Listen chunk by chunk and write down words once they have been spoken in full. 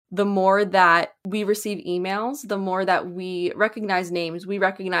the more that we receive emails, the more that we recognize names, we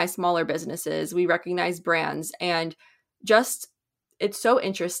recognize smaller businesses, we recognize brands, and just it's so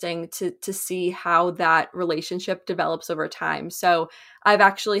interesting to see how that relationship develops over time. So I've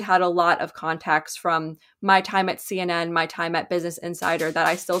actually had a lot of contacts from my time at CNN, my time at Business Insider that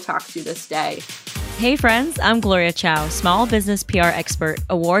I still talk to this day. Hey friends, I'm Gloria Chow, small business PR expert,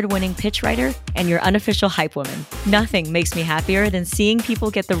 award-winning pitch writer, and your unofficial hype woman. Nothing makes me happier than seeing people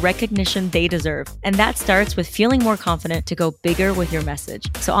get the recognition they deserve. And that starts with feeling more confident to go bigger with your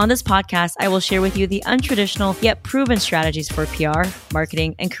message. So on this podcast, I will share with you the untraditional yet proven strategies for PR,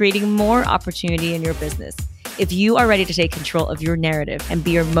 marketing, and creating more opportunity in your business. If you are ready to take control of your narrative and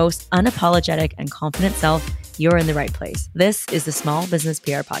be your most unapologetic and confident self, you're in the right place. This is the Small Business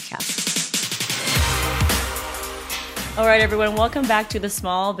PR Podcast. All right, everyone, welcome back to the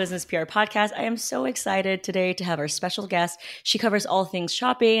Small Business PR Podcast. I am so excited today to have our special guest. She covers all things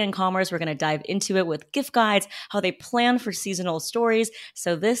shopping and commerce. We're going to dive into it with gift guides, how they plan for seasonal stories.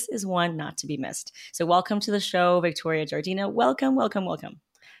 So this is one not to be missed. So welcome to the show, Victoria Giardina. Welcome, welcome, welcome.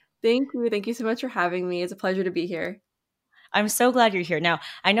 Thank you. Thank you so much for having me. It's a pleasure to be here. I'm so glad you're here. Now,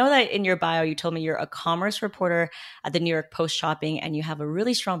 I know that in your bio, you told me you're a commerce reporter at the New York Post Shopping, and you have a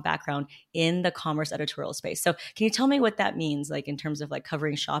really strong background in the commerce editorial space. So can you tell me what that means, like in terms of like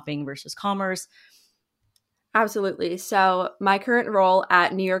covering shopping versus commerce? Absolutely. So my current role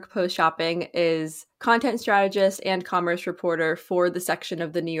at New York Post Shopping is content strategist and commerce reporter for the section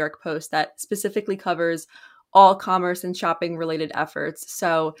of the New York Post that specifically covers all commerce and shopping related efforts.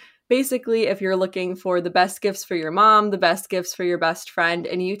 So basically, if you're looking for the best gifts for your mom, the best gifts for your best friend,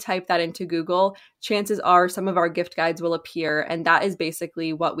 and you type that into Google, chances are some of our gift guides will appear. And that is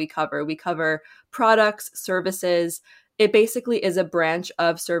basically what we cover. We cover products, services. It basically is a branch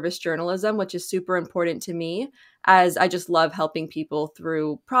of service journalism, which is super important to me, as I just love helping people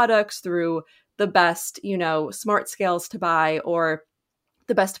through products, through the best, smart scales to buy, or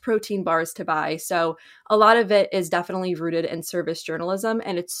the best protein bars to buy. So a lot of it is definitely rooted in service journalism,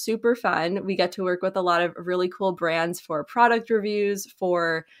 and it's super fun. We get to work with a lot of really cool brands for product reviews,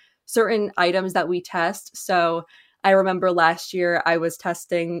 for certain items that we test. So I remember last year I was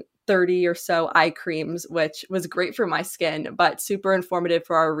testing 30 or so eye creams, which was great for my skin, but super informative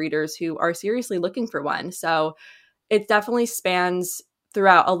for our readers who are seriously looking for one. So it definitely spans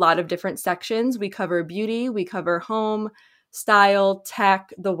throughout a lot of different sections. We cover beauty, we cover home, style,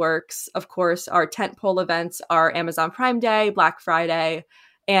 tech, the works. Of course, our tentpole events are Amazon Prime Day, Black Friday,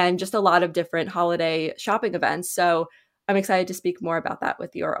 and just a lot of different holiday shopping events. So I'm excited to speak more about that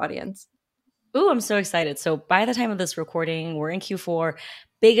with your audience. Ooh, I'm so excited. So by the time of this recording, we're in Q4,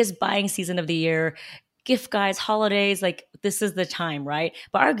 biggest buying season of the year, gift guides, holidays, like this is the time, right?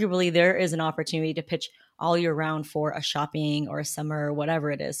 But arguably there is an opportunity to pitch all year round for a shopping or a summer or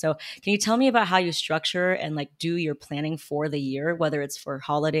whatever it is. So can you tell me about how you structure and like do your planning for the year, whether it's for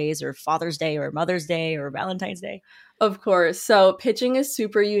holidays or Father's Day or Mother's Day or Valentine's Day? Of course. So pitching is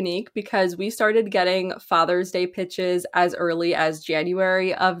super unique because we started getting Father's Day pitches as early as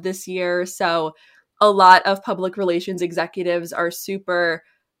January of this year. So a lot of public relations executives are super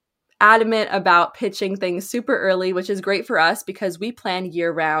adamant about pitching things super early, which is great for us because we plan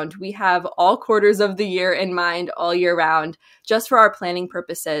year round. We have all quarters of the year in mind all year round just for our planning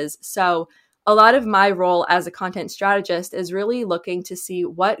purposes. So a lot of my role as a content strategist is really looking to see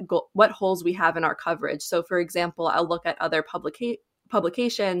what holes we have in our coverage. So for example, I'll look at other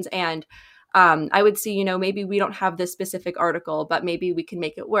publications and I would see, maybe we don't have this specific article, but maybe we can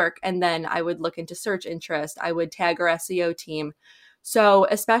make it work. And then I would look into search interest. I would tag our SEO team. So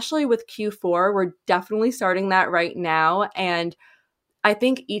especially with Q4, we're definitely starting that right now. And I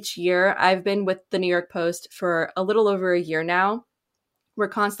think each year, I've been with the New York Post for a little over a year now. We're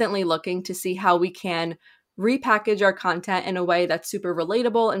constantly looking to see how we can repackage our content in a way that's super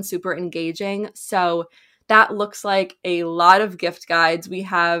relatable and super engaging. So that looks like a lot of gift guides. We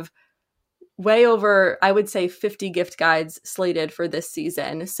have way over, I would say 50 gift guides slated for this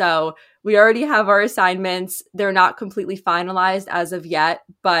season. So we already have our assignments. They're not completely finalized as of yet,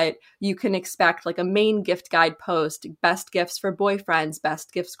 but you can expect like a main gift guide post, best gifts for boyfriends,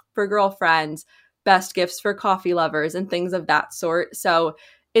 best gifts for girlfriends, best gifts for coffee lovers, and things of that sort. So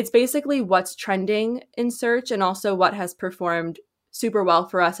it's basically what's trending in search and also what has performed super well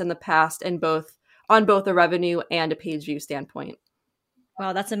for us in the past and on both a revenue and a page view standpoint.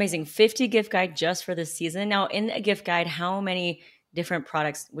 Wow, that's amazing. 50 gift guide just for this season. Now, in a gift guide, how many different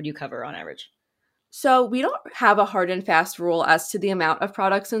products would you cover on average? So we don't have a hard and fast rule as to the amount of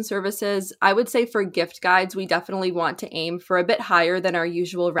products and services. I would say for gift guides, we definitely want to aim for a bit higher than our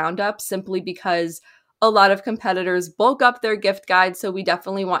usual roundup, simply because a lot of competitors bulk up their gift guides, so we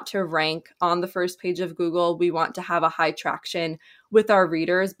definitely want to rank on the first page of Google. We want to have a high traction with our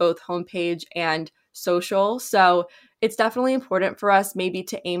readers, both homepage and social. So it's definitely important for us maybe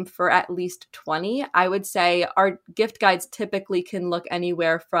to aim for at least 20. I would say our gift guides typically can look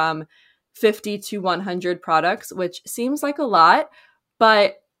anywhere from 50 to 100 products, which seems like a lot,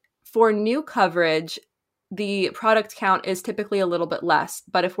 but for new coverage, the product count is typically a little bit less.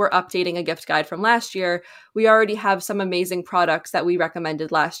 But if we're updating a gift guide from last year, we already have some amazing products that we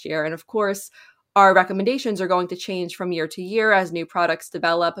recommended last year. And of course, our recommendations are going to change from year to year as new products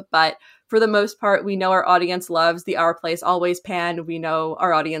develop. But for the most part, we know our audience loves the Our Place Always Pan. We know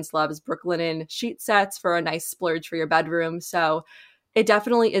our audience loves Brooklinen sheet sets for a nice splurge for your bedroom. So it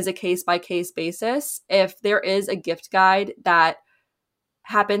definitely is a case-by-case basis. If there is a gift guide that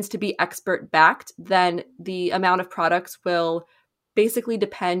happens to be expert backed, then the amount of products will basically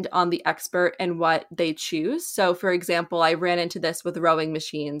depend on the expert and what they choose. So for example, I ran into this with rowing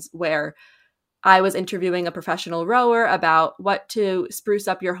machines where I was interviewing a professional rower about what to spruce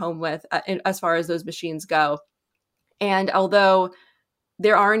up your home with as far as those machines go. And although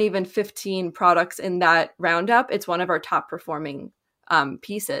there aren't even 15 products in that roundup, it's one of our top performing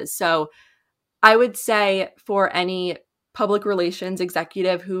pieces. So I would say for any public relations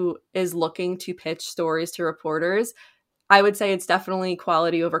executive who is looking to pitch stories to reporters, I would say it's definitely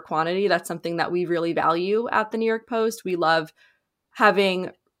quality over quantity. That's something that we really value at the New York Post. We love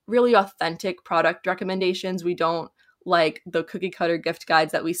having really authentic product recommendations. We don't like the cookie cutter gift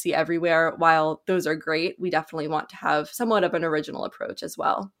guides that we see everywhere. While those are great, we definitely want to have somewhat of an original approach as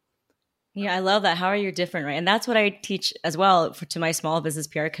well. Yeah, I love that. How are you different, right? And that's what I teach as well to my small business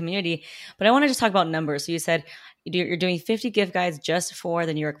PR community. But I want to just talk about numbers. So you said you're doing 50 gift guides just for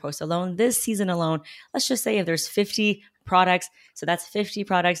the New York Post alone. This season alone, let's just say if there's 50 products, so that's 50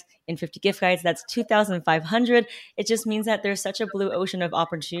 products in 50 gift guides, that's 2,500. It just means that there's such a blue ocean of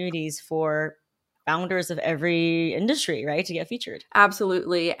opportunities for founders of every industry, right, to get featured.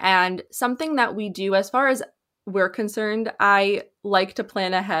 Absolutely. And something that we do as far as we're concerned, I like to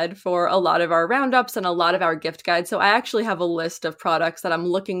plan ahead for a lot of our roundups and a lot of our gift guides. So I actually have a list of products that I'm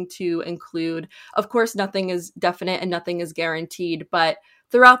looking to include. Of course, nothing is definite and nothing is guaranteed, but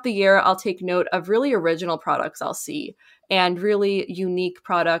throughout the year, I'll take note of really original products I'll see and really unique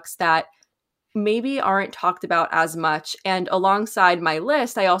products that maybe aren't talked about as much. And alongside my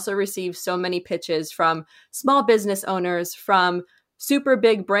list, I also receive so many pitches from small business owners, from super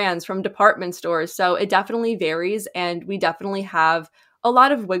big brands, from department stores. So it definitely varies, and we definitely have a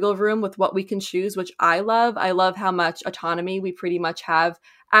lot of wiggle room with what we can choose, which I love. I love how much autonomy we pretty much have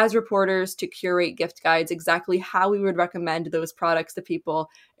as reporters to curate gift guides exactly how we would recommend those products to people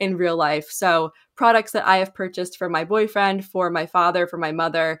in real life. So products that I have purchased for my boyfriend, for my father, for my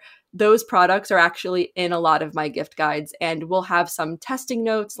mother, those products are actually in a lot of my gift guides, and we'll have some testing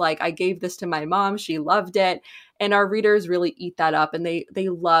notes like, I gave this to my mom, she loved it. And our readers really eat that up, and they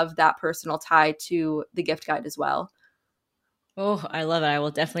love that personal tie to the gift guide as well. Oh, I love it. I will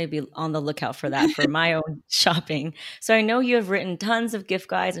definitely be on the lookout for that for my own shopping. So I know you have written tons of gift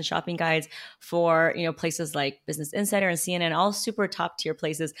guides and shopping guides for, places like Business Insider and CNN, all super top tier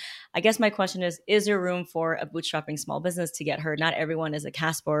places. I guess my question is there room for a bootstrapping small business to get heard? Not everyone is a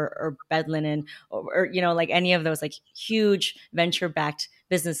Casper or Bedlinen or like any of those like huge venture backed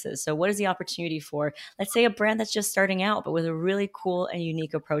businesses. So what is the opportunity for, let's say, a brand that's just starting out, but with a really cool and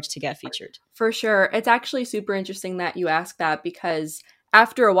unique approach to get featured? For sure. It's actually super interesting that you ask that, because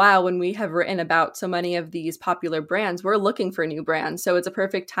after a while, when we have written about so many of these popular brands, we're looking for new brands. So it's a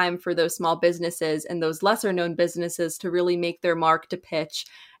perfect time for those small businesses and those lesser known businesses to really make their mark, to pitch,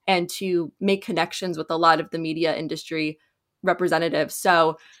 and to make connections with a lot of the media industry representatives.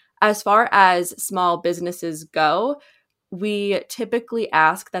 So as far as small businesses go, we typically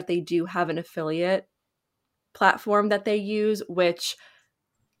ask that they do have an affiliate platform that they use, which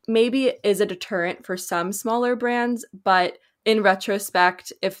maybe is a deterrent for some smaller brands, but in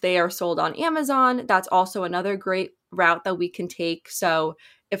retrospect, if they are sold on Amazon, that's also another great route that we can take. So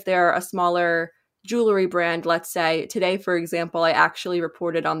if they're a smaller jewelry brand, let's say today, for example, I actually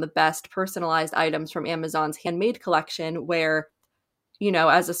reported on the best personalized items from Amazon's handmade collection, where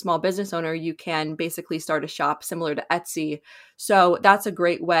as a small business owner, you can basically start a shop similar to Etsy. So that's a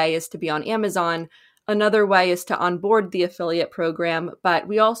great way, is to be on Amazon. Another way is to onboard the affiliate program, but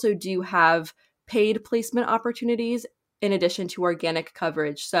we also do have paid placement opportunities in addition to organic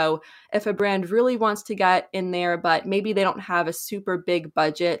coverage. So if a brand really wants to get in there, but maybe they don't have a super big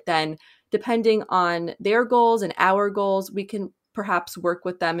budget, then depending on their goals and our goals, we can perhaps work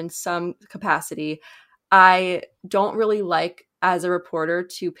with them in some capacity. I don't really like as a reporter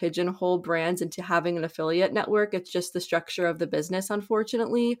to pigeonhole brands into having an affiliate network. It's just the structure of the business,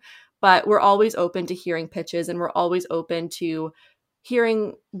 unfortunately. But we're always open to hearing pitches, and we're always open to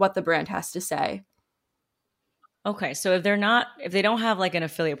hearing what the brand has to say. Okay, so if they don't have like an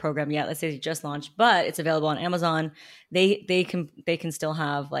affiliate program yet, let's say they just launched, but it's available on Amazon, they can still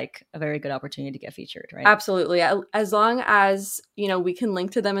have like a very good opportunity to get featured, right? Absolutely. As long as, we can link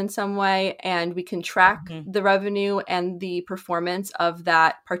to them in some way and we can track the revenue and the performance of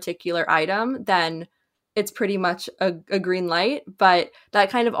that particular item, then it's pretty much a green light. But that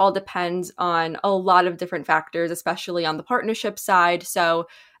kind of all depends on a lot of different factors, especially on the partnership side. So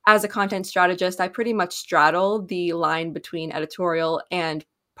as a content strategist, I pretty much straddle the line between editorial and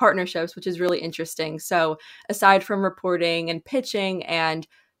partnerships, which is really interesting. So aside from reporting and pitching and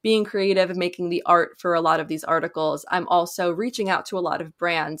being creative and making the art for a lot of these articles, I'm also reaching out to a lot of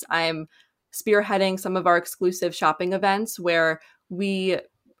brands. I'm spearheading some of our exclusive shopping events where we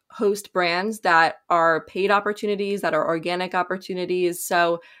host brands that are paid opportunities, that are organic opportunities.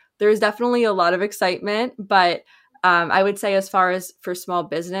 So there's definitely a lot of excitement, but I would say as far as for small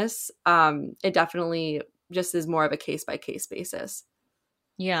business, it definitely just is more of a case-by-case basis.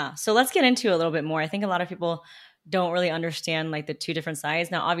 Yeah. So let's get into it a little bit more. I think a lot of people don't really understand like the two different sides.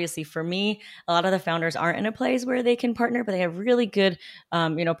 Now, obviously for me, a lot of the founders aren't in a place where they can partner, but they have really good,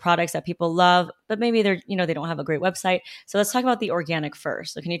 products that people love, but maybe they don't have a great website. So let's talk about the organic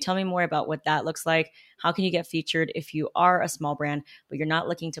first. So can you tell me more about what that looks like? How can you get featured if you are a small brand, but you're not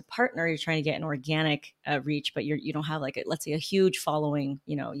looking to partner, you're trying to get an organic reach, but you don't have like, let's say a huge following,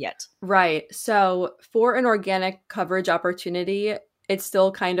 yet. Right. So for an organic coverage opportunity, it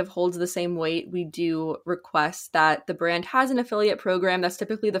still kind of holds the same weight. We do request that the brand has an affiliate program. That's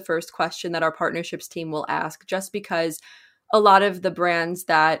typically the first question that our partnerships team will ask, just because a lot of the brands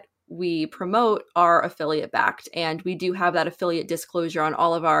that we promote are affiliate backed, and we do have that affiliate disclosure on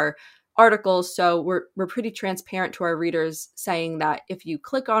all of our articles. So we're pretty transparent to our readers, saying that if you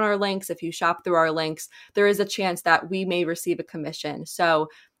click on our links, if you shop through our links, there is a chance that we may receive a commission. So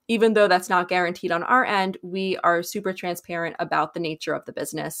even though that's not guaranteed on our end, we are super transparent about the nature of the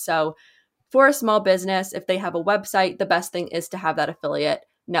business. So for a small business, if they have a website, the best thing is to have that affiliate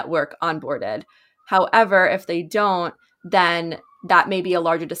network onboarded. However, if they don't, then that may be a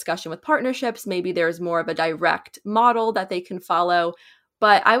larger discussion with partnerships. Maybe there's more of a direct model that they can follow.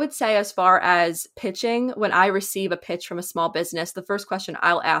 But I would say, as far as pitching, when I receive a pitch from a small business, the first question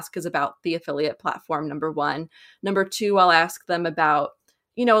I'll ask is about the affiliate platform, number one. Number two, I'll ask them about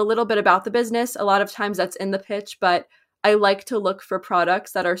a little bit about the business. A lot of times that's in the pitch, but I like to look for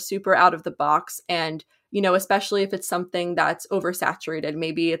products that are super out of the box. And, especially if it's something that's oversaturated,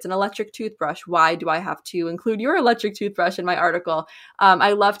 maybe it's an electric toothbrush. Why do I have to include your electric toothbrush in my article?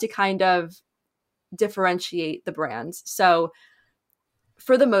 I love to kind of differentiate the brands. So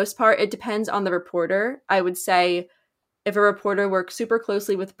for the most part, it depends on the reporter. I would say if a reporter works super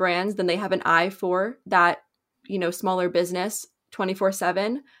closely with brands, then they have an eye for that, smaller business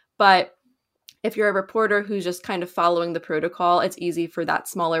 24/7. But if you're a reporter who's just kind of following the protocol, it's easy for that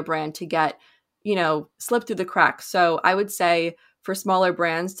smaller brand to get, slip through the cracks. So I would say for smaller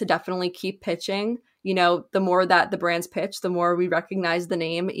brands to definitely keep pitching. The more that the brands pitch, the more we recognize the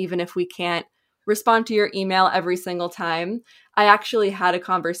name, even if we can't respond to your email every single time. I actually had a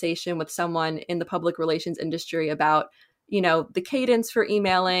conversation with someone in the public relations industry about, the cadence for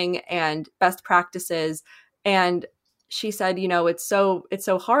emailing and best practices. And she said, it's so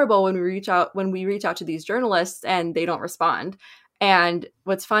horrible when we reach out to these journalists and they don't respond. And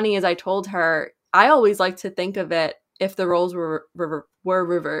what's funny is I told her, I always like to think of it if the roles were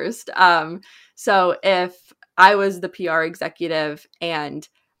reversed. So if I was the PR executive and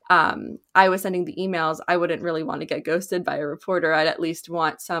I was sending the emails, I wouldn't really want to get ghosted by a reporter. I'd at least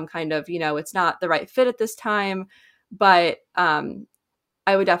want some kind of, it's not the right fit at this time. But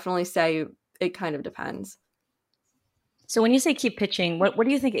I would definitely say it kind of depends. So when you say keep pitching, what do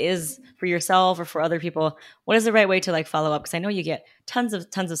you think is for yourself or for other people? What is the right way to like follow up? Because I know you get tons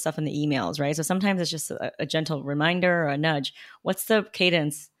of stuff in the emails, right? So sometimes it's just a gentle reminder or a nudge. What's the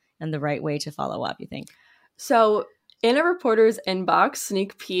cadence and the right way to follow up, you think? So in a reporter's inbox,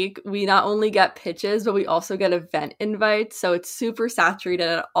 sneak peek, we not only get pitches, but we also get event invites. So it's super saturated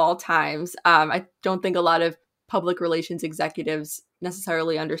at all times. I don't think a lot of public relations executives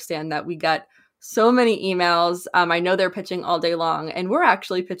necessarily understand that we get so many emails. I know they're pitching all day long, and we're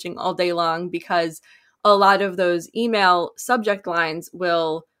actually pitching all day long because a lot of those email subject lines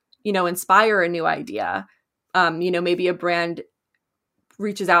will, inspire a new idea. Maybe a brand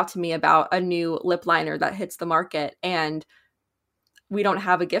reaches out to me about a new lip liner that hits the market, and we don't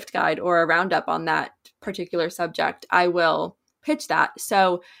have a gift guide or a roundup on that particular subject. I will pitch that.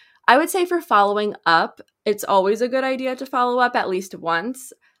 So I would say for following up, it's always a good idea to follow up at least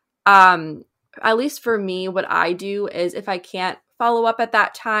once. Um, at least for me, what I do is if I can't follow up at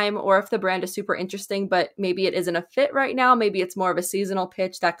that time, or if the brand is super interesting, but maybe it isn't a fit right now, maybe it's more of a seasonal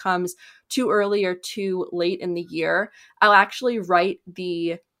pitch that comes too early or too late in the year, I'll actually write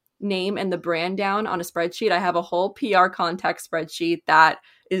the name and the brand down on a spreadsheet. I have a whole PR contact spreadsheet that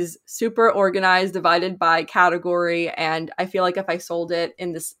is super organized, divided by category. And I feel like if I sold it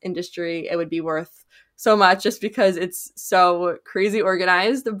in this industry, it would be worth so much just because it's so crazy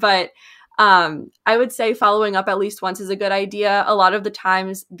organized. But I would say following up at least once is a good idea. A lot of the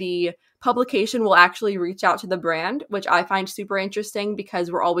times the publication will actually reach out to the brand, which I find super interesting because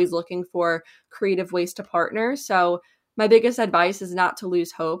we're always looking for creative ways to partner. So my biggest advice is not to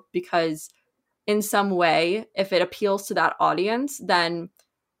lose hope, because in some way, if it appeals to that audience, then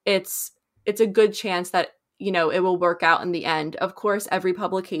it's a good chance that, you know, it will work out in the end. Of course, every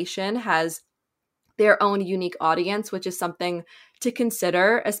publication has their own unique audience, which is something to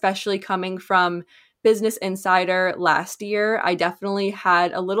consider, especially coming from Business Insider last year. I definitely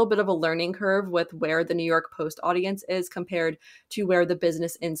had a little bit of a learning curve with where the New York Post audience is compared to where the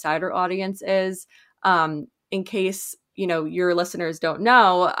Business Insider audience is. In case, you know, your listeners don't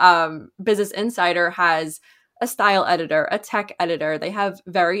know, Business Insider has a style editor, a tech editor. They have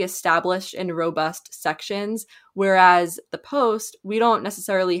very established and robust sections, whereas the Post, we don't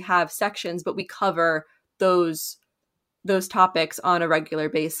necessarily have sections, but we cover those topics on a regular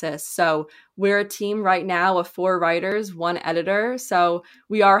basis. So we're a team right now of 4 writers, 1 editor. So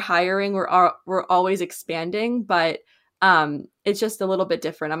we are hiring, we're always expanding, but it's just a little bit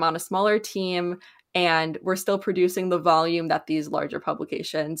different. I'm on a smaller team, and we're still producing the volume that these larger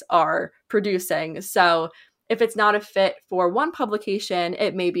publications are producing. So if it's not a fit for one publication,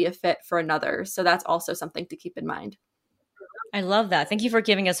 it may be a fit for another. So that's also something to keep in mind. I love that. Thank you for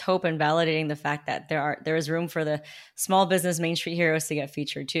giving us hope and validating the fact that there is room for the small business Main Street heroes to get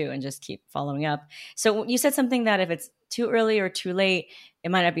featured too, and just keep following up. So you said something that if it's too early or too late,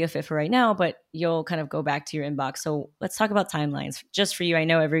 it might not be a fit for right now, but you'll kind of go back to your inbox. So let's talk about timelines. Just for you, I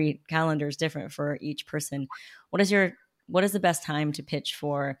know every calendar is different for each person. What is the best time to pitch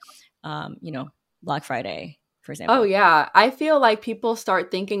for, Black Friday, for example? Oh, yeah. I feel like people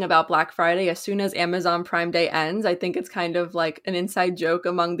start thinking about Black Friday as soon as Amazon Prime Day ends. I think it's kind of like an inside joke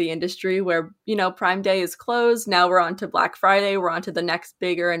among the industry where, you know, Prime Day is closed. Now we're on to Black Friday. We're on to the next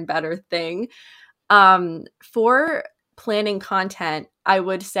bigger and better thing. For planning content, I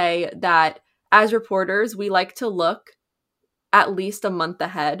would say that as reporters, we like to look at least a month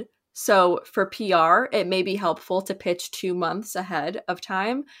ahead. So for PR, it may be helpful to pitch 2 months ahead of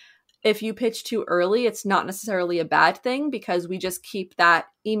time. If you pitch too early, it's not necessarily a bad thing because we just keep that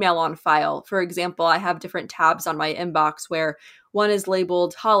email on file. For example, I have different tabs on my inbox where one is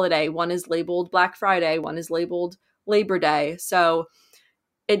labeled holiday, one is labeled Black Friday, one is labeled Labor Day. So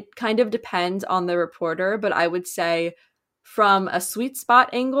it kind of depends on the reporter, but I would say from a sweet spot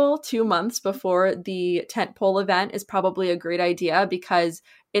angle, 2 months before the tentpole event is probably a great idea because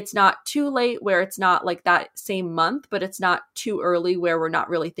it's not too late where it's not like that same month, but it's not too early where we're not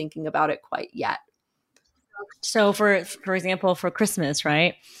really thinking about it quite yet. So for example, for Christmas,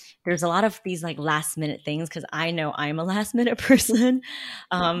 right? There's a lot of these like last minute things because I know I'm a last minute person.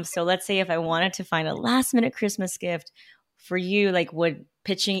 So let's say if I wanted to find a last minute Christmas gift for you, like would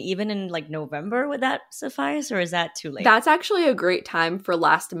pitching even in like November, would that suffice or is that too late? That's actually a great time for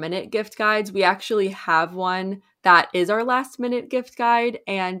last minute gift guides. We actually have one that is our last minute gift guide.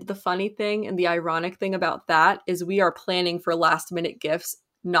 And the funny thing and the ironic thing about that is we are planning for last minute gifts,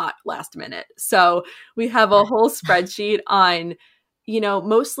 not last minute. So we have a whole spreadsheet on, you know,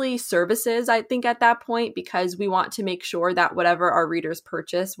 mostly services, I think at that point, because we want to make sure that whatever our readers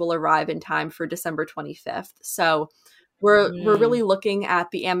purchase will arrive in time for December 25th. So we're really looking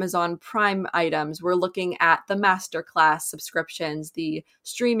at the Amazon Prime items. We're looking at the masterclass subscriptions, the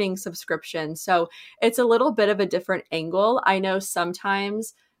streaming subscriptions. So it's a little bit of a different angle. I know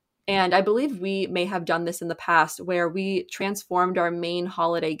sometimes, and I believe we may have done this in the past, where we transformed our main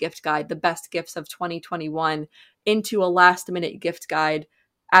holiday gift guide, the best gifts of 2021, into a last minute gift guide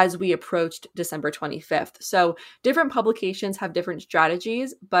as we approached December 25th. So different publications have different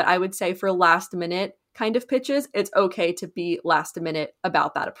strategies, but I would say for last minute kind of pitches, it's okay to be last minute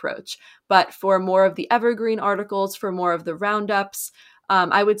about that approach. But for more of the evergreen articles, for more of the roundups,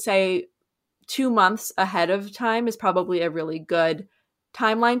 I would say 2 months ahead of time is probably a really good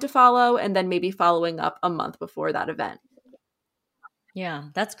timeline to follow, and then maybe following up a month before that event. Yeah,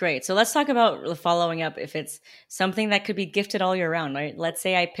 that's great. So let's talk about the following up. If it's something that could be gifted all year round, right? Let's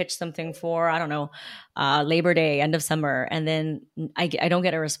say I pitch something for, I don't know, Labor Day, end of summer, and then I don't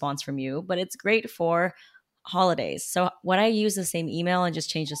get a response from you, but it's great for holidays. So would I use the same email and just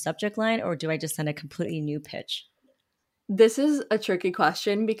change the subject line, or do I just send a completely new pitch? This is a tricky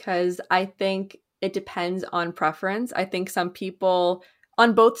question because I think it depends on preference. I think some people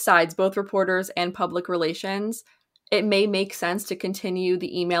on both sides, both reporters and public relations, it may make sense to continue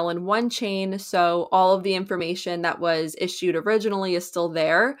the email in one chain so all of the information that was issued originally is still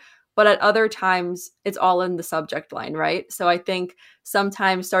there. But at other times, it's all in the subject line, right? So I think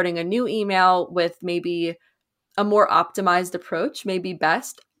sometimes starting a new email with maybe a more optimized approach may be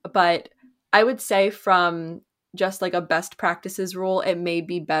best. But I would say from just like a best practices rule, it may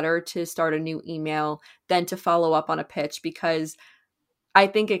be better to start a new email than to follow up on a pitch because I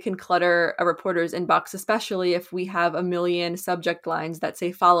think it can clutter a reporter's inbox, especially if we have a million subject lines that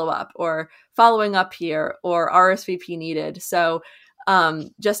say follow up or following up here or RSVP needed. So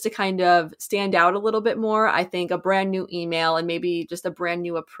just to kind of stand out a little bit more, I think a brand new email and maybe just a brand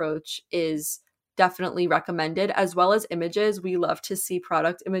new approach is definitely recommended, as well as images. We love to see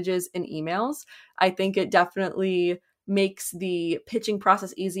product images in emails. I think it definitely makes the pitching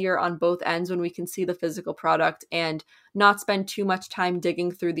process easier on both ends when we can see the physical product and not spend too much time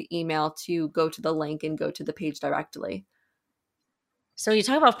digging through the email to go to the link and go to the page directly. So you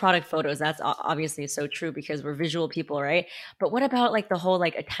talk about product photos. That's obviously so true because we're visual people, right? But what about like the whole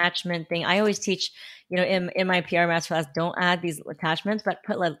like attachment thing? I always teach, in my PR master class, don't add these attachments, but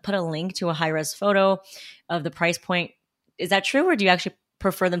put a link to a high res photo of the price point. Is that true, or do you actually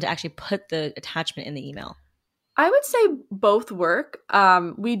prefer them to actually put the attachment in the email? I would say both work.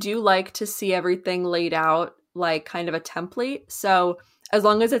 We do like to see everything laid out like kind of a template. So as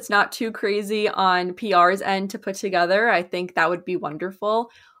long as it's not too crazy on PR's end to put together, I think that would be wonderful.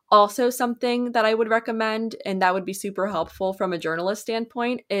 Also, something that I would recommend, and that would be super helpful from a journalist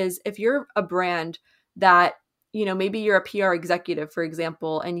standpoint, is if you're a brand that, maybe you're a PR executive, for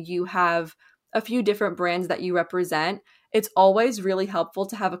example, and you have a few different brands that you represent, it's always really helpful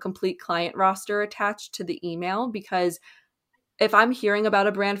to have a complete client roster attached to the email because if I'm hearing about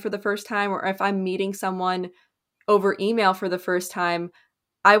a brand for the first time or if I'm meeting someone over email for the first time,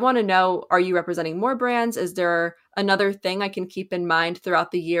 I want to know, are you representing more brands? Is there another thing I can keep in mind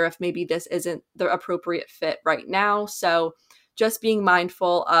throughout the year if maybe this isn't the appropriate fit right now? So just being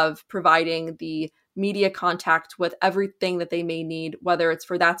mindful of providing the media contact with everything that they may need, whether it's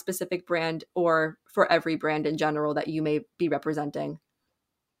for that specific brand or for every brand in general that you may be representing.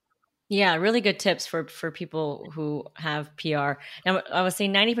 Yeah, really good tips for people who have PR. Now, I would say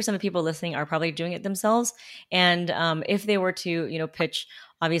 90% of the people listening are probably doing it themselves. And if they were to, pitch,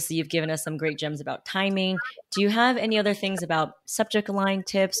 obviously you've given us some great gems about timing. Do you have any other things about subject line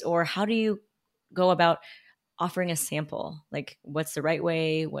tips, or how do you go about offering a sample? Like, what's the right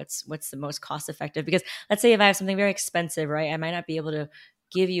way? What's the most cost effective? Because let's say if I have something very expensive, right, I might not be able to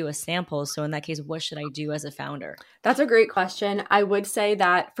give you a sample. So in that case, what should I do as a founder? That's a great question. I would say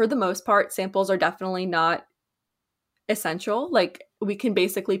that for the most part, samples are definitely not essential. Like we can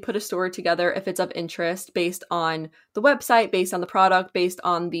basically put a story together if it's of interest based on the website, based on the product, based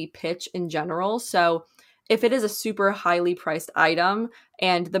on the pitch in general. So if it is a super highly priced item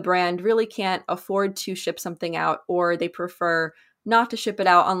and the brand really can't afford to ship something out, or they prefer not to ship it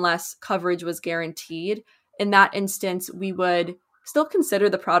out unless coverage was guaranteed, in that instance, we would still consider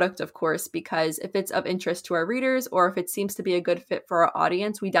the product, of course, because if it's of interest to our readers or if it seems to be a good fit for our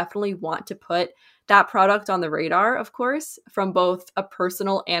audience, we definitely want to put that product on the radar, of course, from both a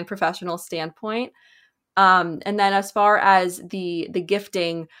personal and professional standpoint. And then as far as the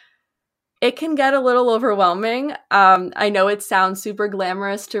gifting, it can get a little overwhelming. I know it sounds super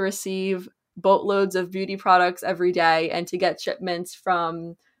glamorous to receive boatloads of beauty products every day and to get shipments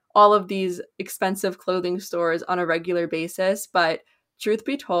from all of these expensive clothing stores on a regular basis. But truth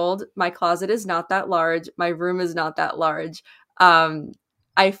be told, my closet is not that large. My room is not that large.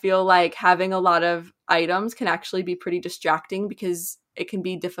 I feel like having a lot of items can actually be pretty distracting because it can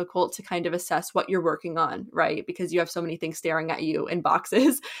be difficult to kind of assess what you're working on, right? Because you have so many things staring at you in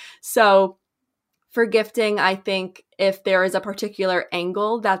boxes. So for gifting, I think if there is a particular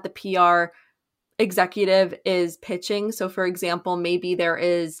angle that the PR executive is pitching. So, for example, maybe there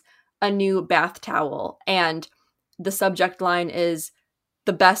is a new bath towel and the subject line is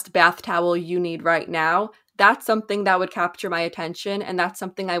the best bath towel you need right now. That's something that would capture my attention. And that's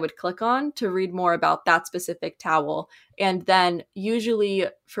something I would click on to read more about that specific towel. And then usually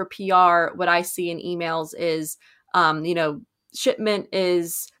for PR, what I see in emails is, shipment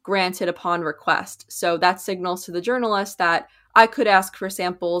is granted upon request. So that signals to the journalist that I could ask for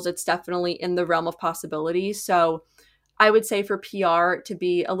samples. It's definitely in the realm of possibility. So I would say for PR to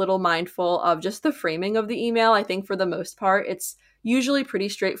be a little mindful of just the framing of the email. I think for the most part, it's usually pretty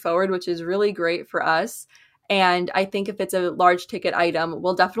straightforward, which is really great for us. And I think if it's a large ticket item,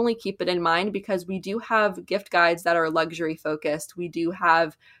 we'll definitely keep it in mind because we do have gift guides that are luxury focused. We do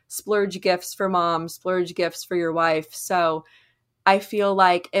have splurge gifts for mom, splurge gifts for your wife. So I feel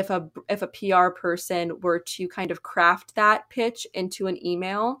like if a PR person were to kind of craft that pitch into an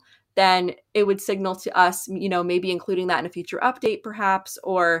email, then it would signal to us, maybe including that in a future update perhaps,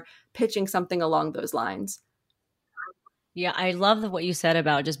 or pitching something along those lines. Yeah, I love what you said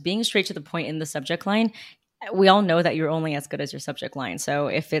about just being straight to the point in the subject line. We all know that you're only as good as your subject line. So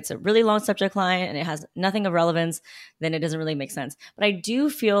if it's a really long subject line and it has nothing of relevance, then it doesn't really make sense. But I do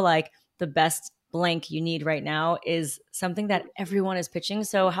feel like the best blank you need right now is something that everyone is pitching.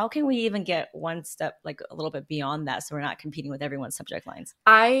 So how can we even get one step, like a little bit beyond that, so we're not competing with everyone's subject lines?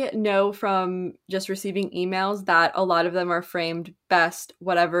 I know from just receiving emails that a lot of them are framed best,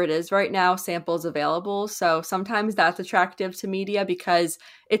 whatever it is right now, samples available. So sometimes that's attractive to media because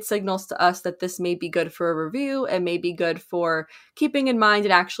it signals to us that this may be good for a review. It may be good for keeping in mind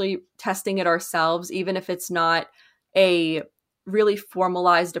and actually testing it ourselves, even if it's not a really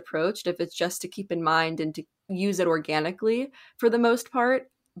formalized approach, if it's just to keep in mind and to use it organically for the most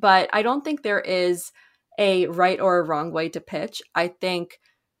part. But I don't think there is a right or a wrong way to pitch. I think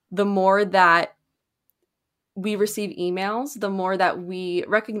the more that we receive emails, the more that we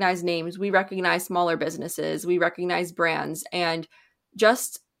recognize names, we recognize smaller businesses, we recognize brands, and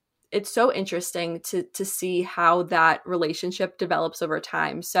just it's so interesting to see how that relationship develops over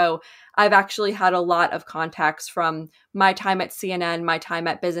time. So I've actually had a lot of contacts from my time at CNN, my time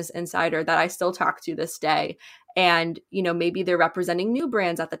at Business Insider that I still talk to this day. And, maybe they're representing new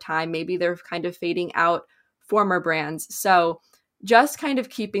brands at the time. Maybe they're kind of fading out former brands. So just kind of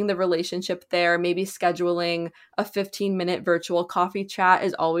keeping the relationship there, maybe scheduling a 15-minute virtual coffee chat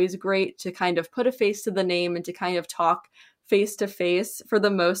is always great to kind of put a face to the name and to kind of talk face to face for the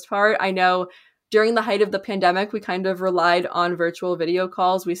most part. I know during the height of the pandemic, we kind of relied on virtual video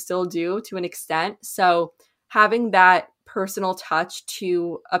calls. We still do to an extent. So having that personal touch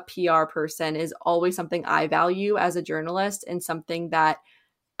to a PR person is always something I value as a journalist and something that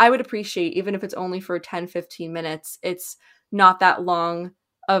I would appreciate, even if it's only for 10, 15 minutes. It's not that long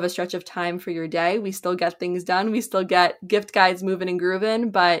of a stretch of time for your day. We still get things done. We still get gift guides moving and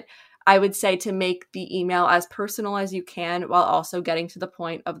grooving, but I would say to make the email as personal as you can while also getting to the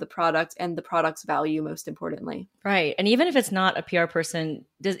point of the product and the product's value, most importantly. Right. And even if it's not a PR person,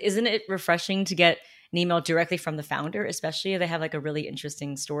 isn't it refreshing to get an email directly from the founder, especially if they have like a really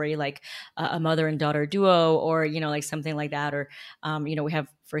interesting story, like a mother and daughter duo, or, like something like that. Or, we have,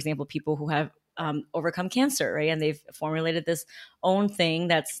 for example, people who have overcome cancer, right? And they've formulated this own thing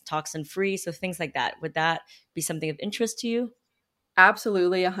that's toxin free. So things like that. Would that be something of interest to you?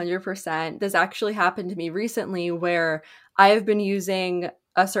 Absolutely, 100%. This actually happened to me recently where I have been using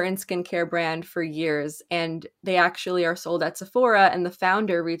a certain skincare brand for years, and they actually are sold at Sephora. And the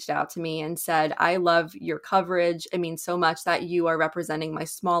founder reached out to me and said, I love your coverage. It means so much that you are representing my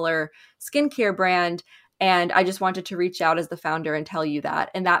smaller skincare brand. And I just wanted to reach out as the founder and tell you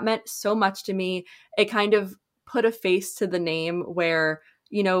that. And that meant so much to me. It kind of put a face to the name where,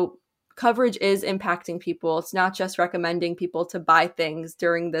 coverage is impacting people. It's not just recommending people to buy things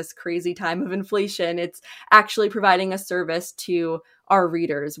during this crazy time of inflation. It's actually providing a service to our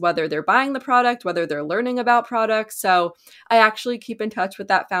readers, whether they're buying the product, whether they're learning about products. So I actually keep in touch with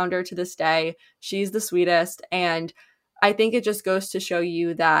that founder to this day. She's the sweetest. And I think it just goes to show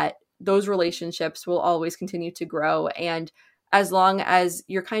you that those relationships will always continue to grow. And as long as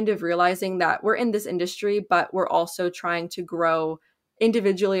you're kind of realizing that we're in this industry, but we're also trying to grow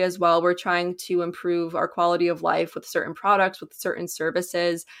individually as well. We're trying to improve our quality of life with certain products, with certain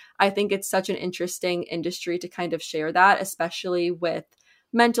services. I think it's such an interesting industry to kind of share that, especially with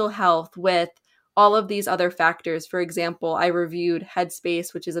mental health, with all of these other factors. For example, I reviewed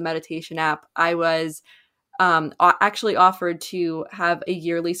Headspace, which is a meditation app. I was actually offered to have a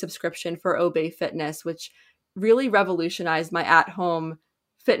yearly subscription for Obey Fitness, which really revolutionized my at-home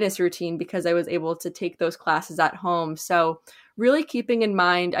fitness routine because I was able to take those classes at home. So really keeping in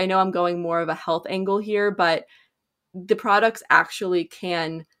mind, I know I'm going more of a health angle here, but the products actually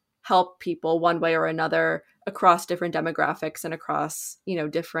can help people one way or another across different demographics and across,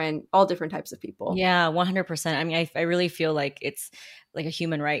 all different types of people. Yeah, 100%. I mean, I really feel like it's like a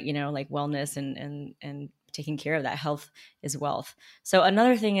human right, like wellness and taking care of that. Health is wealth. So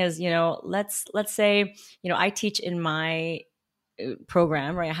another thing is, let's say, I teach in my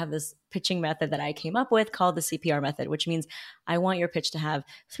program, right? I have this pitching method that I came up with called the CPR method, which means I want your pitch to have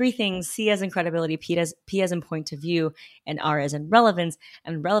three things: C as in credibility, P as in point of view, and R as in relevance.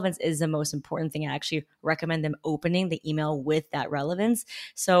 And relevance is the most important thing. I actually recommend them opening the email with that relevance.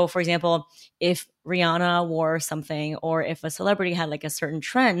 So for example, if Rihanna wore something, or if a celebrity had like a certain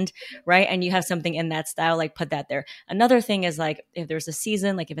trend, right? And you have something in that style, like put that there. Another thing is like if there's a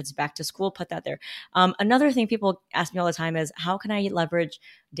season, like if it's back to school, put that there. Another thing people ask me all the time is how can I leverage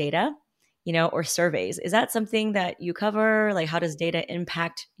data, or surveys? Is that something that you cover? Like how does data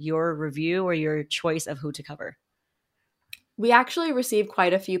impact your review or your choice of who to cover? We actually received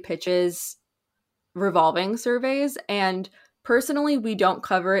quite a few pitches revolving surveys, and personally, we don't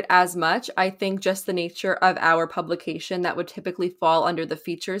cover it as much. I think just the nature of our publication that would typically fall under the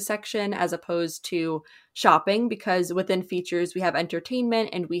features section as opposed to shopping, because within features, we have entertainment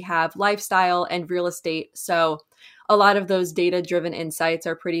and we have lifestyle and real estate. So a lot of those data-driven insights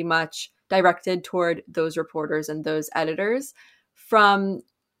are pretty much directed toward those reporters and those editors. From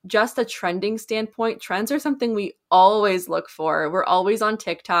just a trending standpoint, trends are something we always look for. We're always on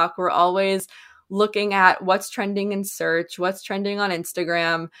TikTok. We're always looking at what's trending in search, what's trending on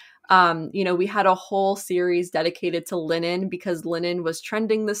Instagram. We had a whole series dedicated to linen because linen was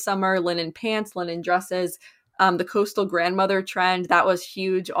trending this summer, linen pants, linen dresses. The coastal grandmother trend, that was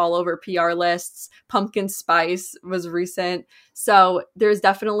huge all over PR lists. Pumpkin spice was recent. So there's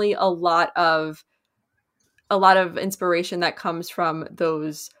definitely a lot of inspiration that comes from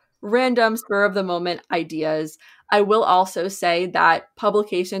those random spur of the moment ideas. I will also say that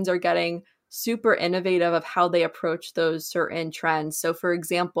publications are getting super innovative of how they approach those certain trends. So for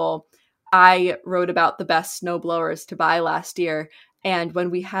example, I wrote about the best snow blowers to buy last year. And when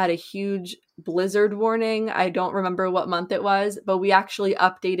we had a huge blizzard warning, I don't remember what month it was, but we actually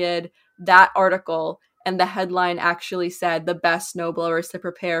updated that article, and the headline actually said the best snowblowers to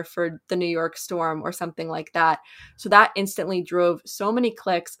prepare for the New York storm or something like that. So that instantly drove so many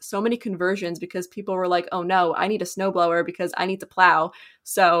clicks, so many conversions, because people were like, oh no, I need a snowblower because I need to plow.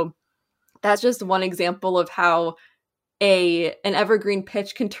 So that's just one example of how an evergreen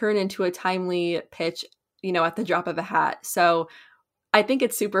pitch can turn into a timely pitch, at the drop of a hat. So I think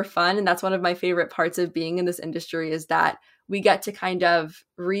it's super fun. And that's one of my favorite parts of being in this industry, is that we get to kind of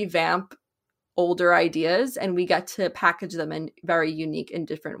revamp older ideas and we get to package them in very unique and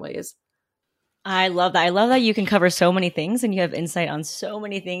different ways. I love that. I love that you can cover so many things and you have insight on so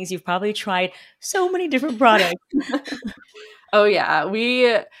many things. You've probably tried so many different products. Oh yeah.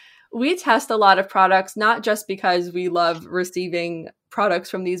 We test a lot of products, not just because we love receiving products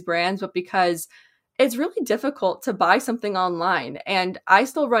from these brands, but because it's really difficult to buy something online. And I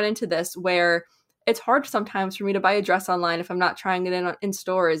still run into this where it's hard sometimes for me to buy a dress online if I'm not trying it in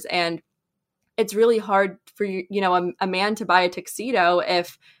stores. And it's really hard for a man to buy a tuxedo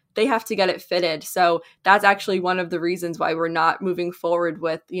if they have to get it fitted. So that's actually one of the reasons why we're not moving forward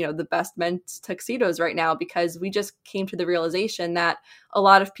with, the best men's tuxedos right now, because we just came to the realization that a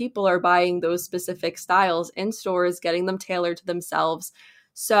lot of people are buying those specific styles in stores, getting them tailored to themselves.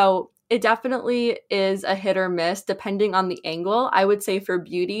 So it definitely is a hit or miss depending on the angle. I would say for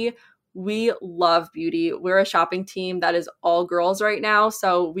beauty, we love beauty. We're a shopping team that is all girls right now.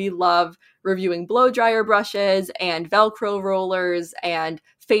 So we love reviewing blow dryer brushes and Velcro rollers and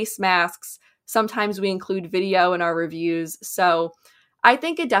face masks. Sometimes we include video in our reviews. So I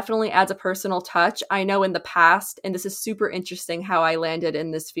think it definitely adds a personal touch. I know in the past, and this is super interesting how I landed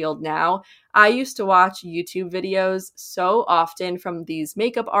in this field now, I used to watch YouTube videos so often from these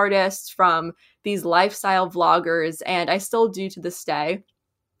makeup artists, from these lifestyle vloggers, and I still do to this day.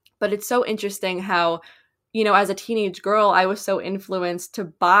 But it's so interesting how, as a teenage girl, I was so influenced to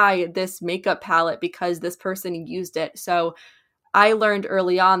buy this makeup palette because this person used it. So I learned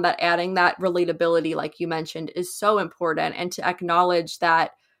early on that adding that relatability, like you mentioned, is so important, and to acknowledge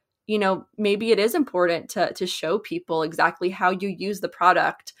that, maybe it is important to show people exactly how you use the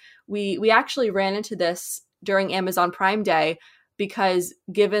product. We actually ran into this during Amazon Prime Day because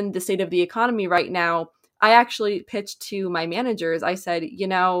given the state of the economy right now, I actually pitched to my managers. I said,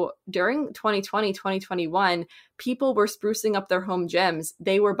 during 2020, 2021, people were sprucing up their home gyms.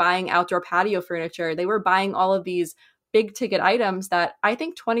 They were buying outdoor patio furniture. They were buying all of these big ticket items that I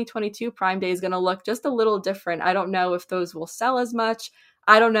think 2022 Prime Day is going to look just a little different. I don't know if those will sell as much.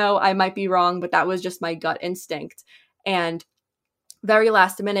 I don't know. I might be wrong, but that was just my gut instinct. And very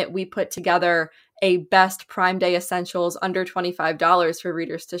last minute, we put together a best Prime Day essentials under $25 for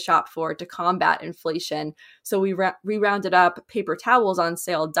readers to shop for to combat inflation. So we rounded up paper towels on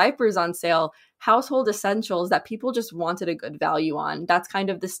sale, diapers on sale, household essentials that people just wanted a good value on. That's kind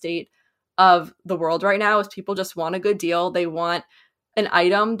of the state of the world right now, is people just want a good deal. They want an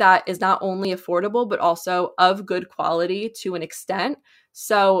item that is not only affordable, but also of good quality to an extent.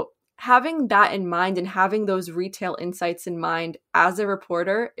 So having that in mind and having those retail insights in mind as a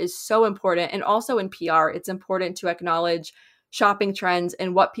reporter is so important. And also in PR, it's important to acknowledge shopping trends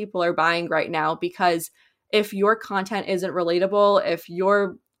and what people are buying right now, because if your content isn't relatable, if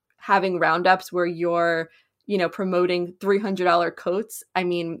you're having roundups where you're, promoting $300 coats, I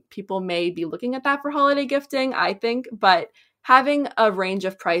mean, people may be looking at that for holiday gifting, I think, but having a range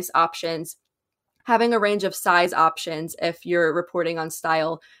of price options, having a range of size options if you're reporting on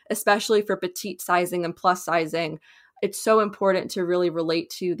style, especially for petite sizing and plus sizing, it's so important to really relate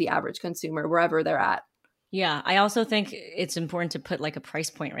to the average consumer wherever they're at. Yeah, I also think it's important to put like a price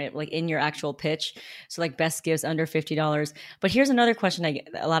point, right? Like in your actual pitch. So like best gifts under $50. But here's another question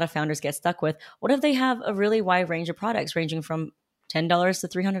a lot of founders get stuck with. What if they have a really wide range of products ranging from $10 to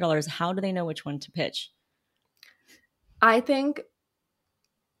 $300? How do they know which one to pitch? I think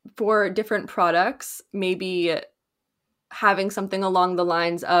for different products, maybe having something along the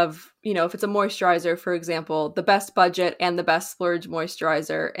lines of, if it's a moisturizer, for example, the best budget and the best splurge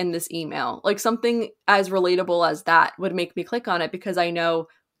moisturizer in this email, like something as relatable as that would make me click on it, because I know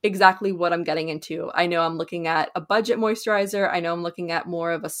exactly what I'm getting into. I know I'm looking at a budget moisturizer. I know I'm looking at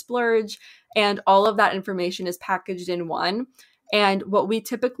more of a splurge, and all of that information is packaged in one. And what we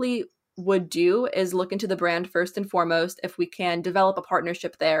typically would do is look into the brand first and foremost, if we can develop a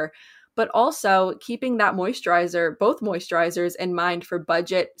partnership there, but also keeping that moisturizer, both moisturizers in mind for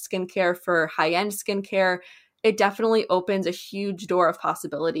budget skincare, for high-end skincare. It definitely opens a huge door of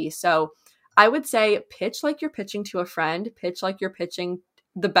possibility. So I would say pitch like you're pitching to a friend, pitch like you're pitching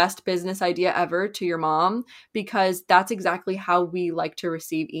the best business idea ever to your mom, because that's exactly how we like to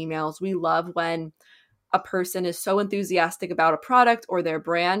receive emails. We love when a person is so enthusiastic about a product or their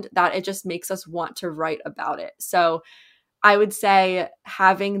brand that it just makes us want to write about it. So I would say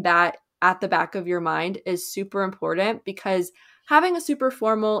having that at the back of your mind is super important, because having a super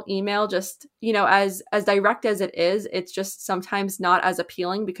formal email, just, as direct as it is, it's just sometimes not as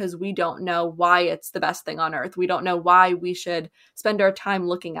appealing, because we don't know why it's the best thing on earth. We don't know why we should spend our time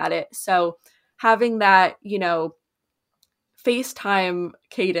looking at it. So having that, FaceTime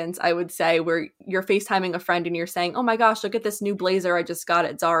cadence, I would say, where you're FaceTiming a friend and you're saying, oh my gosh, look at this new blazer I just got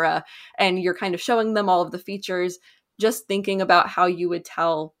at Zara. And you're kind of showing them all of the features. Just thinking about how you would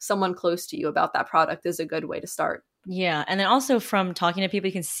tell someone close to you about that product is a good way to start. Yeah. And then also from talking to people,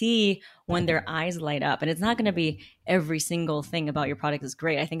 you can see when their eyes light up. And it's not going to be every single thing about your product is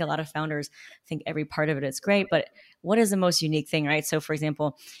great. I think a lot of founders think every part of it is great, but what is the most unique thing, right? So for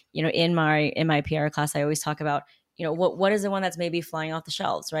example, in my PR class, I always talk about, what is the one that's maybe flying off the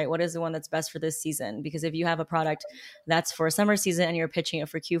shelves, right? What is the one that's best for this season? Because if you have a product that's for summer season and you're pitching it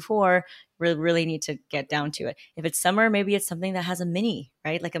for Q4, we really need to get down to it. If it's summer, maybe it's something that has a mini,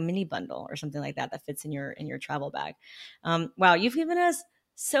 right? Like a mini bundle or something like that fits in your travel bag. Wow, you've given us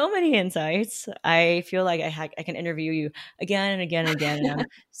so many insights. I feel like I can interview you again and again and again. And I'm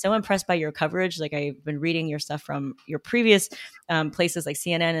so impressed by your coverage. Like I've been reading your stuff from your previous places like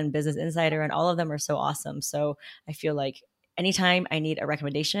CNN and Business Insider, and all of them are so awesome. So I feel like anytime I need a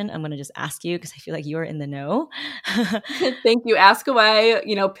recommendation, I'm going to just ask you, because I feel like you're in the know. Thank you. Ask away,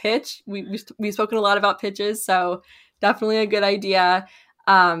 pitch. We've spoken a lot about pitches, so definitely a good idea.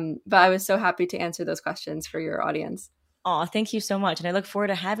 But I was so happy to answer those questions for your audience. Oh, thank you so much. And I look forward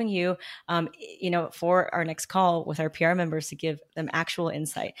to having you, for our next call with our PR members to give them actual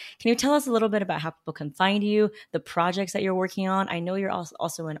insight. Can you tell us a little bit about how people can find you, the projects that you're working on? I know you're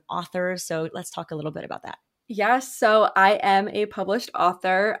also an author, so let's talk a little bit about that. Yes, so I am a published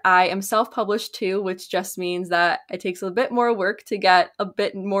author. I am self-published too, which just means that it takes a bit more work to get a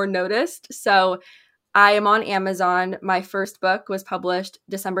bit more noticed. So I am on Amazon. My first book was published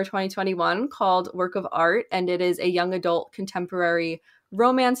December 2021 called Work of Art, and it is a young adult contemporary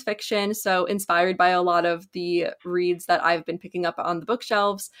romance fiction, so inspired by a lot of the reads that I've been picking up on the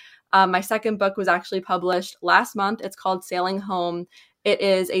bookshelves. My second book was actually published last month. It's called Sailing Home. It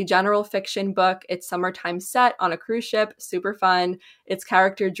is a general fiction book. It's summertime set on a cruise ship, super fun. It's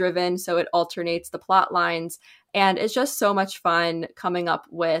character driven, so it alternates the plot lines, and it's just so much fun coming up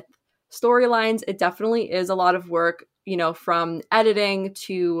with storylines. It definitely is a lot of work, from editing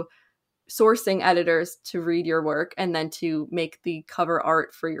to sourcing editors to read your work, and then to make the cover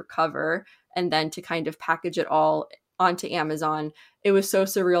art for your cover, and then to kind of package it all onto Amazon. It was so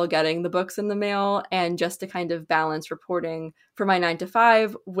surreal getting the books in the mail, and just to kind of balance reporting for my 9 to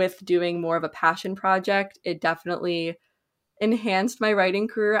 5 with doing more of a passion project, it definitely enhanced my writing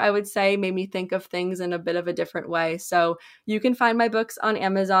career, I would say, made me think of things in a bit of a different way. So you can find my books on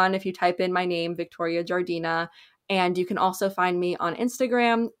Amazon if you type in my name, Victoria Giardina. And you can also find me on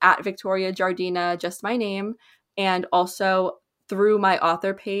Instagram at Victoria Jardina, just my name. And also through my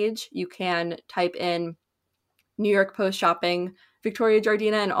author page, you can type in New York Post shopping Victoria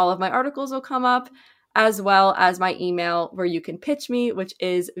Jardina and all of my articles will come up, as well as my email where you can pitch me, which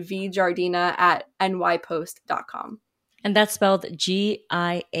is vjardina@nypost.com. And that's spelled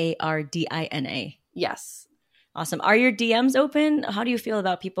Giardina. Yes. Awesome. Are your DMs open? How do you feel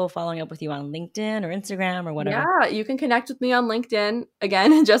about people following up with you on LinkedIn or Instagram or whatever? Yeah, you can connect with me on LinkedIn.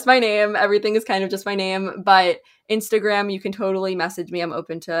 Again, just my name. Everything is kind of just my name. But Instagram, you can totally message me. I'm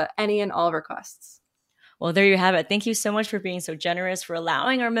open to any and all requests. Well, there you have it. Thank you so much for being so generous, for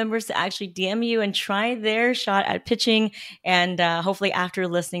allowing our members to actually DM you and try their shot at pitching. And hopefully after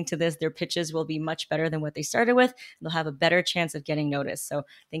listening to this, their pitches will be much better than what they started with. They'll have a better chance of getting noticed. So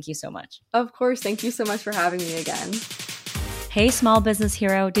thank you so much. Of course. Thank you so much for having me again. Hey, small business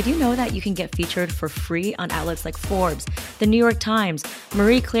hero, did you know that you can get featured for free on outlets like Forbes, The New York Times,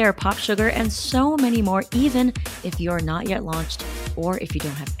 Marie Claire, Pop Sugar, and so many more, even if you're not yet launched or if you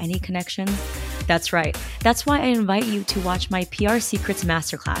don't have any connections? That's right. That's why I invite you to watch my PR Secrets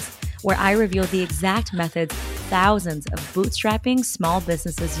Masterclass, where I reveal the exact methods thousands of bootstrapping small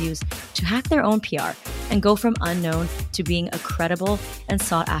businesses use to hack their own PR and go from unknown to being a credible and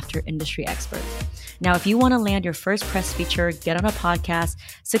sought-after industry expert. Now, if you want to land your first press feature, get on a podcast,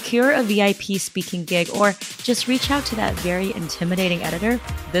 secure a VIP speaking gig, or just reach out to that very intimidating editor,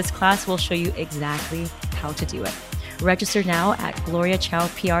 this class will show you exactly how to do it. Register now at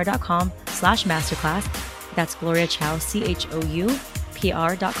gloriachowpr.com/masterclass. That's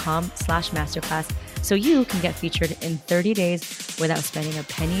gloriachowpr.com/masterclass. So you can get featured in 30 days without spending a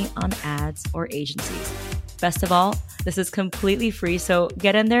penny on ads or agencies. Best of all, this is completely free, so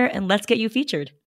get in there and let's get you featured.